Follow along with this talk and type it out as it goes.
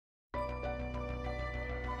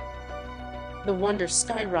The Wonder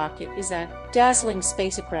Skyrocket is a dazzling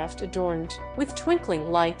spacecraft adorned with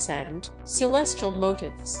twinkling lights and celestial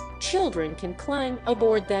motifs. Children can climb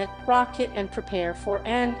aboard that rocket and prepare for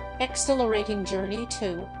an exhilarating journey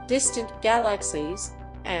to distant galaxies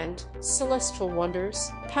and celestial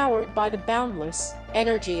wonders. Powered by the boundless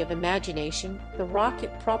energy of imagination, the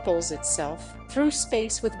rocket propels itself through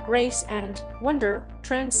space with grace and wonder,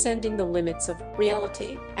 transcending the limits of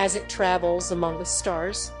reality. As it travels among the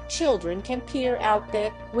stars, children can peer out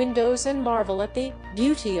their windows and marvel at the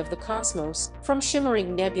beauty of the cosmos. From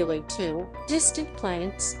shimmering nebulae to distant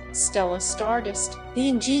planets, Stella Stardust, the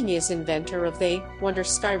ingenious inventor of the Wonder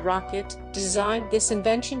Skyrocket, designed this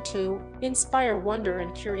invention to inspire wonder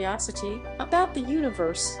and curiosity about the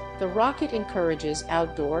universe. The rocket encourages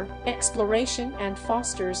outdoor exploration and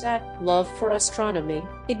fosters a love for astronomy,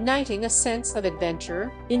 igniting a sense of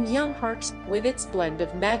adventure in young hearts. With its blend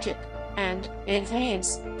of magic and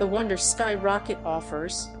enhance, the Wonder Skyrocket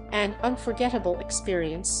offers an unforgettable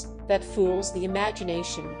experience that fools the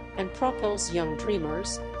imagination and propels young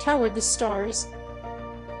dreamers toward the stars.